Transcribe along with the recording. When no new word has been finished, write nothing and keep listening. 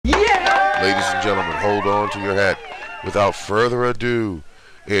Ladies and gentlemen, hold on to your hat. Without further ado,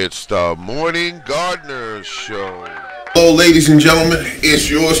 it's the Morning Gardener's Show. Hello, ladies and gentlemen. It's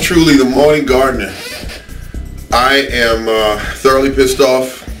yours truly, the Morning Gardener. I am thoroughly pissed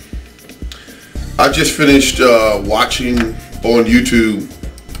off. I just finished watching on YouTube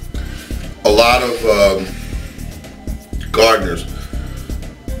a lot of gardeners,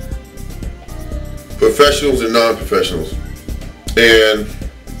 professionals and non-professionals, and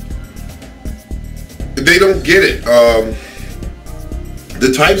they don't get it.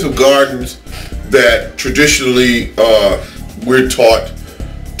 The types of gardens that traditionally we're taught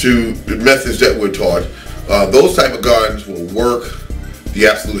to, the methods that we're taught, those type of gardens will work the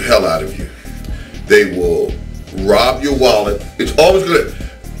absolute hell out of you. They will rob your wallet. It's always gonna,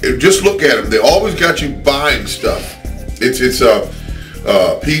 just look at them. They always got you buying stuff. It's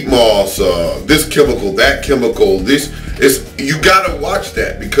peat moss, this chemical, that chemical, this. You gotta watch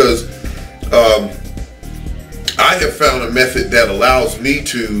that, because I have found a method that allows me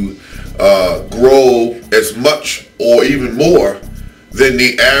to grow as much or even more than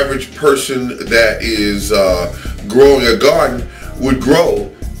the average person that is growing a garden would grow,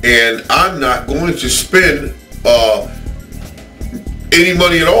 and I'm not going to spend any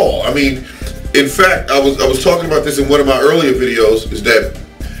money at all. I mean, in fact, I was talking about this in one of my earlier videos, is that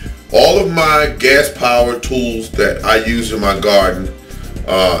all of my gas-powered tools that I use in my garden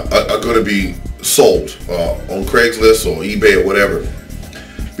are going to be sold on Craigslist or eBay or whatever,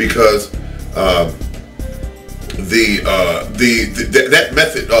 because that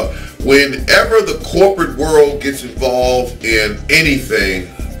method, whenever the corporate world gets involved in anything,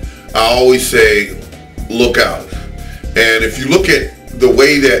 I always say, look out. And if you look at the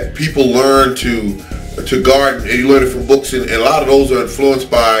way that people learn to garden, and you learn it from books, and a lot of those are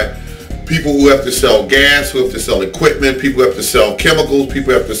influenced by people who have to sell gas, who have to sell equipment, people who have to sell chemicals,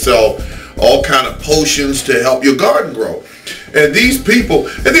 people who have to sell all kind of potions to help your garden grow. And these people,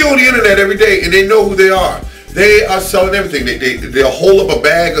 and they're on the internet every day, and they know who they are. They are selling everything. They'll hold up a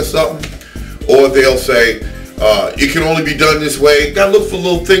bag or something, or they'll say, it can only be done this way. You gotta look for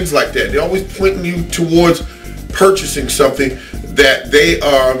little things like that. They're always pointing you towards purchasing something that they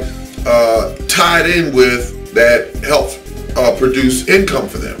are tied in with, that helps produce income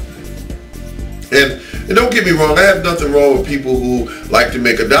for them. And don't get me wrong, I have nothing wrong with people who like to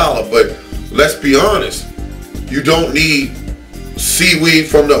make a dollar, but let's be honest, you don't need seaweed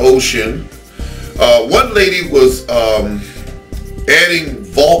from the ocean. One lady was adding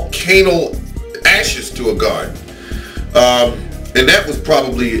volcano ashes to a garden, and that was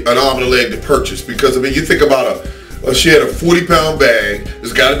probably an arm and a leg to purchase, because I mean, you think about she had a 40-pound bag,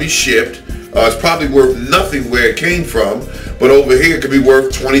 it's got to be shipped. It's probably worth nothing where it came from, but over here it could be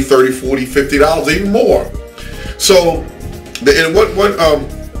worth $20, $30, $40, $50, even more. So, there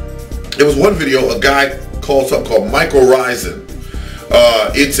was one video, a guy called something called mycorrhizin.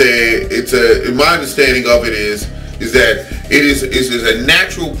 My understanding of it is that it is a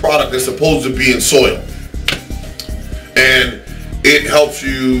natural product that's supposed to be in soil, and it helps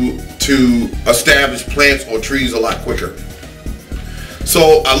you to establish plants or trees a lot quicker.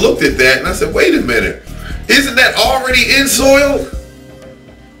 So I looked at that and I said, wait a minute, isn't that already in soil?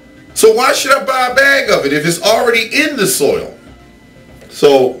 So why should I buy a bag of it if it's already in the soil?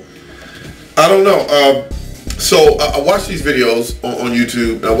 So I don't know. So I watch these videos on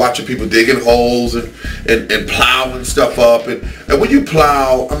YouTube, and I watch people digging holes and plowing stuff up. And when you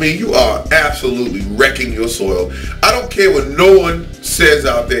plow, I mean, you are absolutely wrecking your soil. I don't care what no one says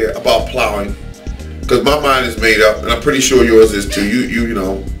out there about plowing, because my mind is made up, and I'm pretty sure yours is too.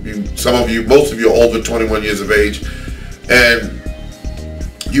 Most of you are over 21 years of age, and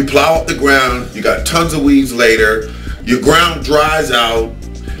you plow up the ground, you got tons of weeds later, your ground dries out,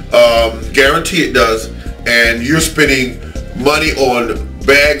 guarantee it does, and you're spending money on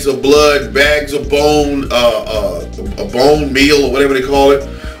bags of blood, bags of bone, a bone meal or whatever they call it.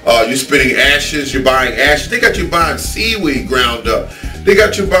 You're spending ashes, you're buying ashes. They got you buying seaweed ground up. They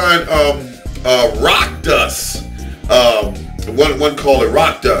got you buying rock dust. One call it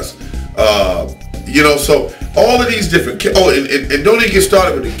rock dust. So all of these different, and don't even get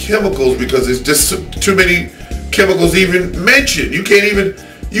started with the chemicals, because there's just too many chemicals even mentioned. You couldn't even,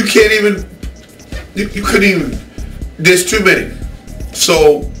 there's too many.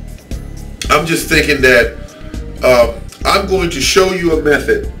 So I'm just thinking that I'm going to show you a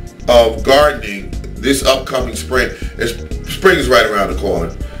method of gardening this upcoming spring. Spring is right around the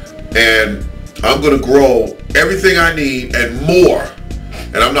corner, and I'm going to grow everything I need and more,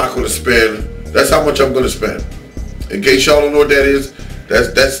 and I'm not going to spend, that's how much I'm going to spend. In case y'all don't know what that is,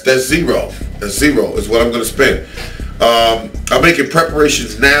 that's zero. That's zero is what I'm going to spend. I'm making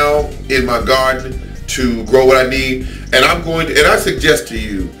preparations now in my garden to grow what I need, and I suggest to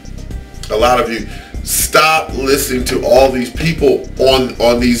you, a lot of you, stop listening to all these people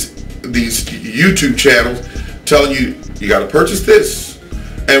on these YouTube channels telling you got to purchase this.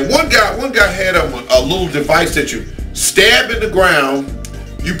 And one guy had a little device that you stab in the ground.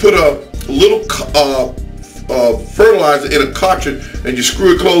 You put a little fertilizer in a cartridge and you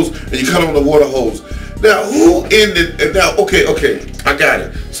screw it closed and you cut on the water hose. Now okay, I got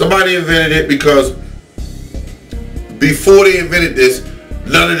it. Somebody invented it because before they invented this,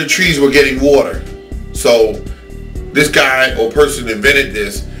 none of the trees were getting water. So this guy or person invented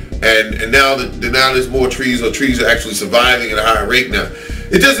this, and now there's more trees, or trees are actually surviving at a higher rate now.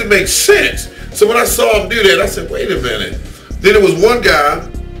 It doesn't make sense. So when I saw him do that, I said, wait a minute. Then there was one guy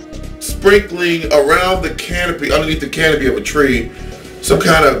sprinkling around the canopy, underneath the canopy of a tree, some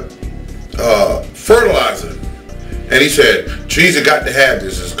kind of fertilizer. And he said, trees have got to have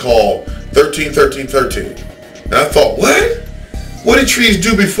this. It's called 13-13-13. And I thought, what did trees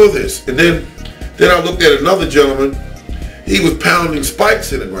do before this? And then I looked at another gentleman. He was pounding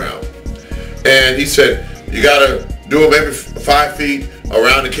spikes in the ground. And he said, you got to do them every 5 feet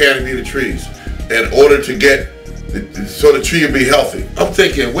around the canopy of the trees in order to get, so the tree will be healthy. I'm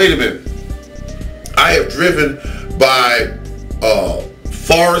thinking, wait a minute. I have driven by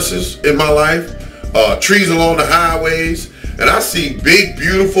forests in my life, trees along the highways, and I see big,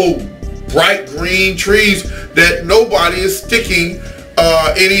 beautiful, bright green trees that nobody is sticking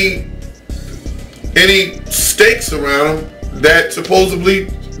any stakes around them that supposedly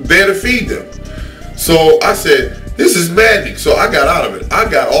there to feed them. So I said, this is maddening. So I got out of it. I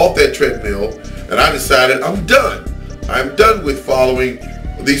got off that treadmill and I decided I'm done. I'm done with following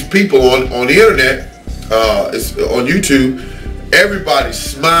these people on the internet, it's on YouTube. Everybody's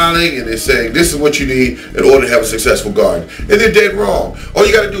smiling and they're saying this is what you need in order to have a successful garden. And they're dead wrong. All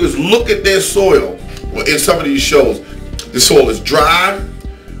you got to do is look at their soil. In some of these shows, the soil is dry,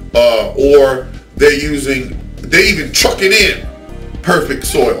 or they're even trucking in perfect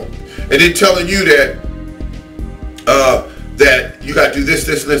soil. And they're telling you that you got to do this.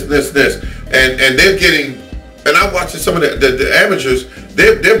 And they're getting, and I'm watching some of the amateurs,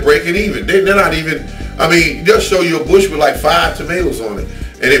 they're breaking even. They're not even, I mean, they'll show you a bush with like 5 tomatoes on it.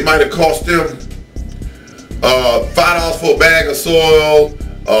 And it might have cost them $5 for a bag of soil,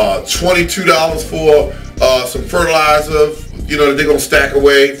 $22 for some fertilizer, you know, that they're going to stack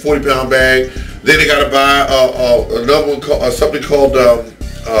away, 40-pound bag. Then they got to buy another one called, something called,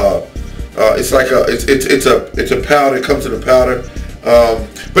 it's like it's a powder. It comes in a powder.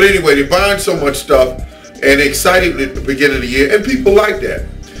 But anyway, they're buying so much stuff and they're excited at the beginning of the year, and people like that.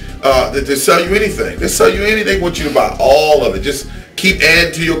 That they sell you anything. They sell you anything. Want you to buy all of it. Just keep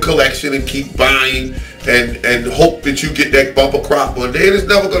adding to your collection and keep buying and hope that you get that bumper crop one day. And it's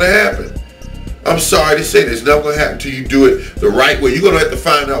never going to happen. I'm sorry to say this. It's never going to happen until you do it the right way. You're going to have to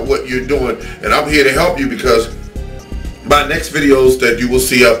find out what you're doing. And I'm here to help you, because my next videos that you will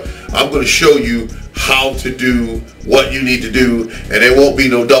see up, I'm going to show you how to do what you need to do, and there won't be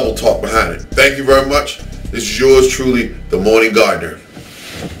no double talk behind it. Thank you very much. This is yours truly, The Morning Gardener.